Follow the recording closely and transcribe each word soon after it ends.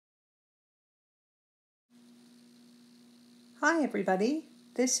Hi everybody,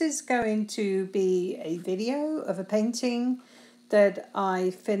 this is going to be a video of a painting that I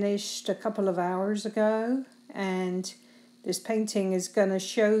finished a couple of hours ago, and this painting is going to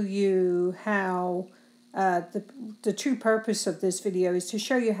show you how the true purpose of this video is to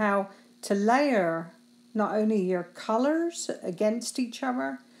show you how to layer not only your colors against each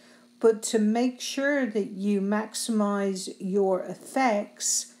other, but to make sure that you maximize your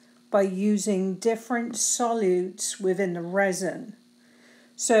effects by using different solutes within the resin.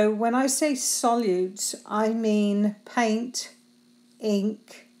 So when I say solutes, I mean paint,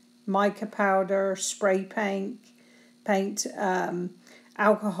 ink, mica powder, spray paint,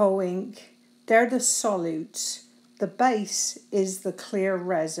 alcohol ink. They're the solutes. The base is the clear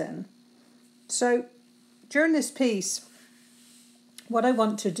resin. So during this piece, what I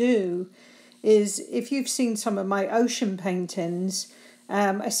want to do is, if you've seen some of my ocean paintings,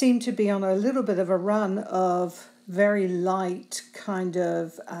 I seem to be on a little bit of a run of very light kind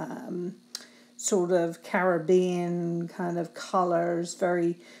of sort of Caribbean kind of colors,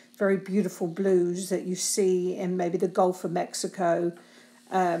 very, very beautiful blues that you see in maybe the Gulf of Mexico,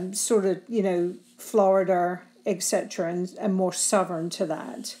 sort of, Florida, etc., and more southern to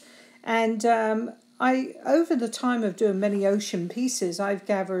that. And over the time of doing many ocean pieces, I've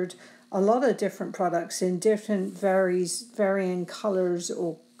gathered a lot of different products in different varying colors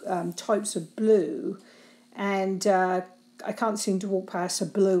or types of blue, and I can't seem to walk past a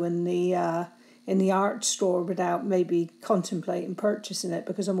blue in the art store without maybe contemplating purchasing it,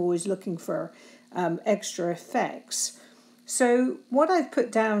 because I'm always looking for extra effects. So what I've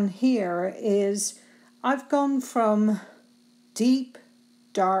put down here is I've gone from deep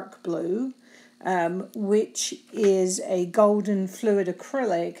dark blue, which is a golden fluid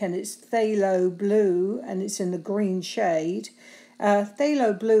acrylic, and it's phthalo blue, and it's in the green shade.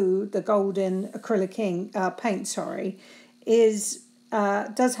 Phthalo blue, the golden acrylic paint,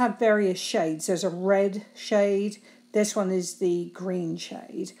 does have various shades. There's a red shade. This one is the green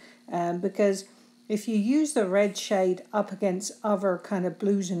shade, because if you use the red shade up against other kind of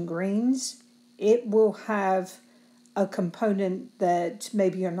blues and greens, it will have a component that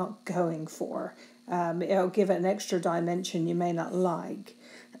maybe you're not going for. It'll give it an extra dimension you may not like.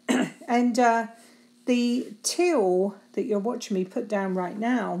 And the teal that you're watching me put down right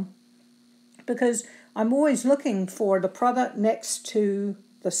now, because I'm always looking for the product next to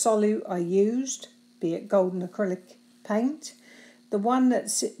the solute I used, be it golden acrylic paint, the one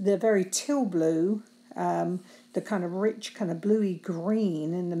that's the very teal blue, the kind of rich kind of bluey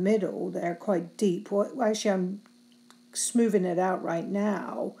green in the middle, they're quite deep. Well, actually, I'm smoothing it out right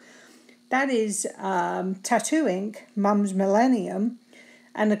now. That is tattoo ink, Mum's Millennium,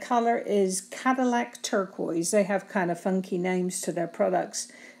 and the color is Cadillac turquoise. They have kind of funky names to their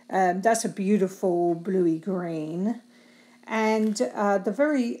products. That's a beautiful bluey green. And the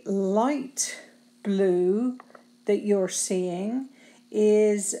very light blue that you're seeing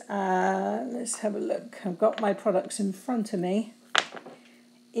is, let's have a look. I've got my products in front of me.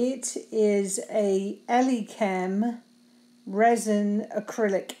 It is a Eli-chem Resin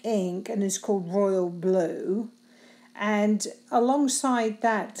acrylic ink, and it's called Royal Blue. And alongside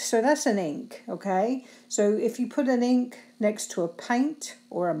that, so that's an ink, okay? So if you put an ink next to a paint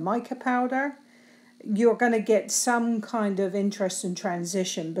or a mica powder, you're going to get some kind of interesting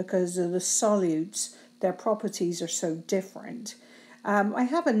transition because of the solutes. Their properties are so different. I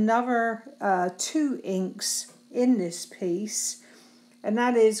have another two inks in this piece, and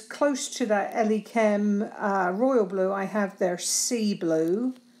that is close to that Eli-chem Royal Blue. I have their Sea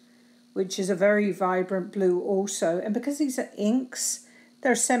Blue, which is a very vibrant blue also. And because these are inks,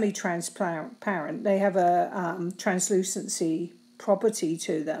 they're semi-transparent. They have a translucency property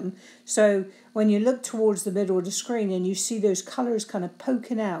to them. So when you look towards the middle of the screen and you see those colors kind of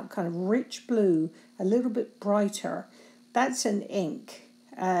poking out, kind of rich blue, a little bit brighter, that's an ink.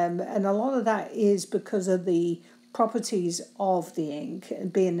 And a lot of that is because of the properties of the ink,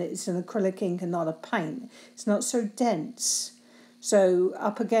 and being that it's an acrylic ink and not a paint. It's not so dense. So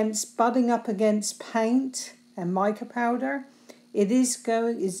budding up against paint and mica powder, it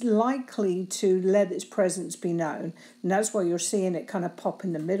is likely to let its presence be known. And that's why you're seeing it kind of pop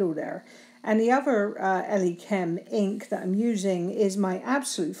in the middle there. And the other Eli-chem ink that I'm using is my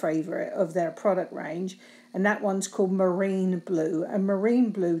absolute favorite of their product range, and that one's called Marine Blue. And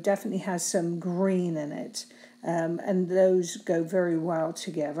Marine Blue definitely has some green in it. And those go very well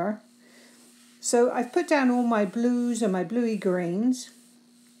together. So I've put down all my blues and my bluey greens.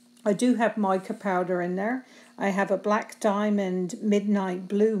 I do have mica powder in there. I have a black diamond midnight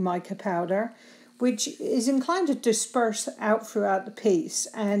blue mica powder, which is inclined to disperse out throughout the piece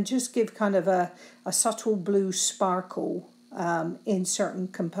and just give kind of a subtle blue sparkle in certain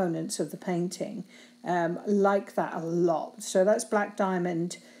components of the painting. Like that a lot. So that's Black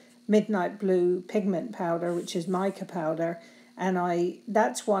Diamond, Midnight Blue pigment powder, which is mica powder, and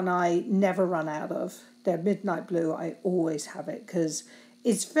that's one I never run out of. The Midnight Blue, I always have it because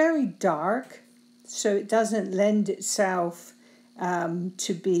it's very dark, so it doesn't lend itself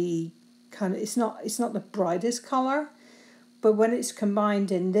to be kind of, it's not the brightest color, but when it's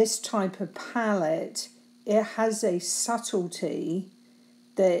combined in this type of palette, it has a subtlety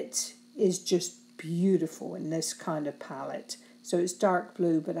that is just beautiful in this kind of palette. So it's dark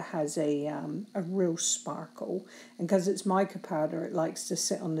blue, but it has a real sparkle. And because it's mica powder, it likes to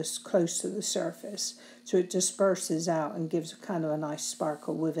sit on this close to the surface. So it disperses out and gives kind of a nice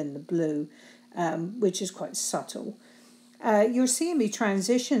sparkle within the blue, which is quite subtle. You're seeing me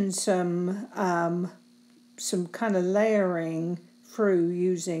transition some kind of layering through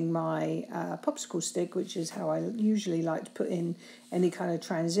using my popsicle stick, which is how I usually like to put in any kind of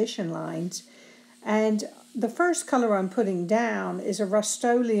transition lines. And the first colour I'm putting down is a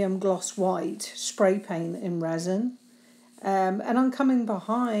Rustoleum gloss white spray paint in resin. And I'm coming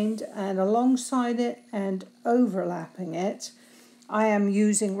behind and alongside it and overlapping it, I am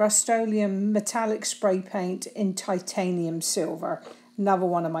using Rustoleum metallic spray paint in titanium silver, another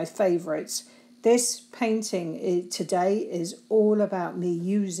one of my favourites. This painting today is all about me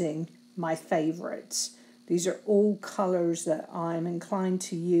using my favourites. These are all colours that I'm inclined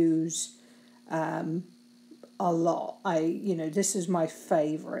to use a lot. This is my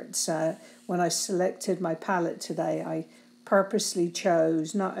favourites. When I selected my palette today, I purposely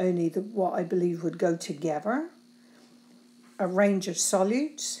chose not only what I believe would go together, a range of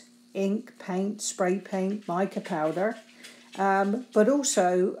solutes, ink, paint, spray paint, mica powder, but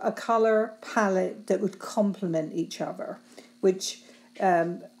also a colour palette that would complement each other, which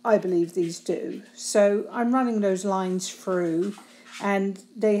I believe these do. So I'm running those lines through, and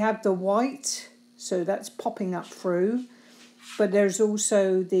they have the white, so that's popping up through, but there's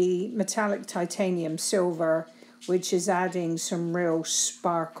also the metallic titanium silver, which is adding some real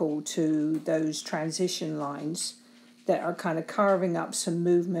sparkle to those transition lines that are kind of carving up some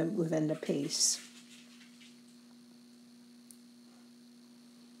movement within the piece.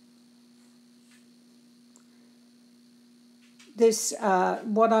 This,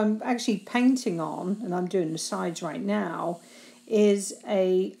 what I'm actually painting on, and I'm doing the sides right now, is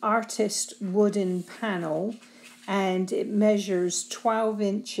a artist wooden panel, and it measures 12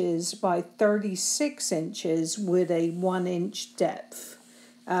 inches by 36 inches with a 1-inch depth.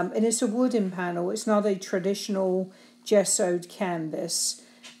 And it's a wooden panel. It's not a traditional gessoed canvas.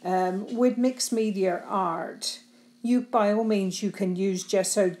 With mixed media art, by all means you can use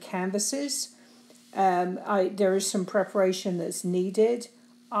gessoed canvases. There is some preparation that's needed.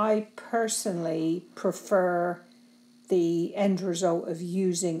 I personally prefer the end result of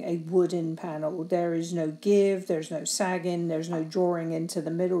using a wooden panel. There is no give, there's no sagging, there's no drawing into the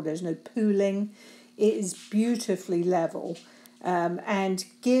middle, there's no pooling. It is beautifully level, and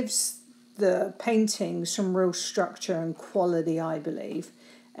gives the painting some real structure and quality, I believe.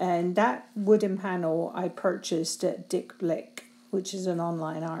 And that wooden panel I purchased at Dick Blick, which is an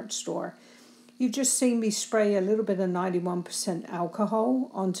online art store. You've just seen me spray a little bit of 91% alcohol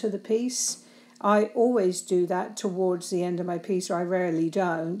onto the piece. I always do that towards the end of my piece, or I rarely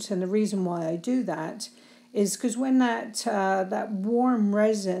don't. And the reason why I do that is because when that warm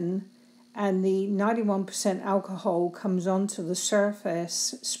resin and the 91% alcohol comes onto the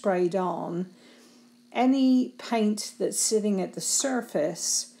surface sprayed on, any paint that's sitting at the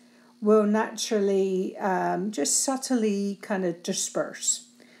surface will naturally just subtly kind of disperse.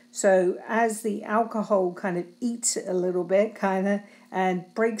 So as the alcohol kind of eats it a little bit,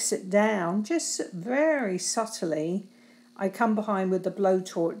 and breaks it down, just very subtly, I come behind with the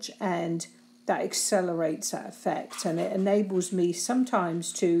blowtorch, and that accelerates that effect. And it enables me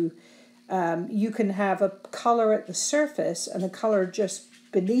sometimes to, you can have a color at the surface and a color just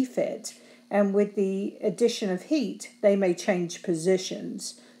beneath it. And with the addition of heat, they may change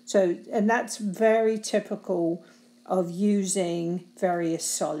positions. So, and that's very typical of using various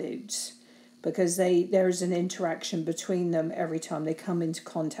solutes, because there is an interaction between them every time they come into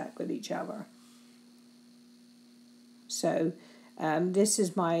contact with each other. So this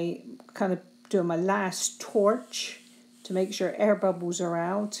is my kind of doing my last torch to make sure air bubbles are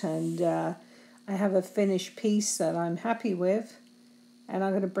out, and I have a finished piece that I'm happy with, and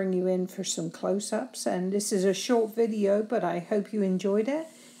I'm going to bring you in for some close-ups. And this is a short video, but I hope you enjoyed it,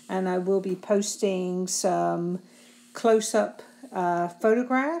 and I will be posting some close-up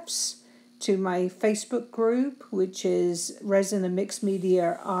photographs to my Facebook group, which is Resin and Mixed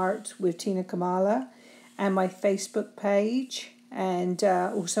Media Art with Tina Kamala. and my Facebook page, and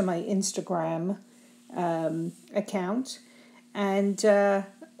also my Instagram account. And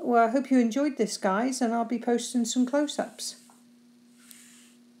well, I hope you enjoyed this, guys, and I'll be posting some close-ups.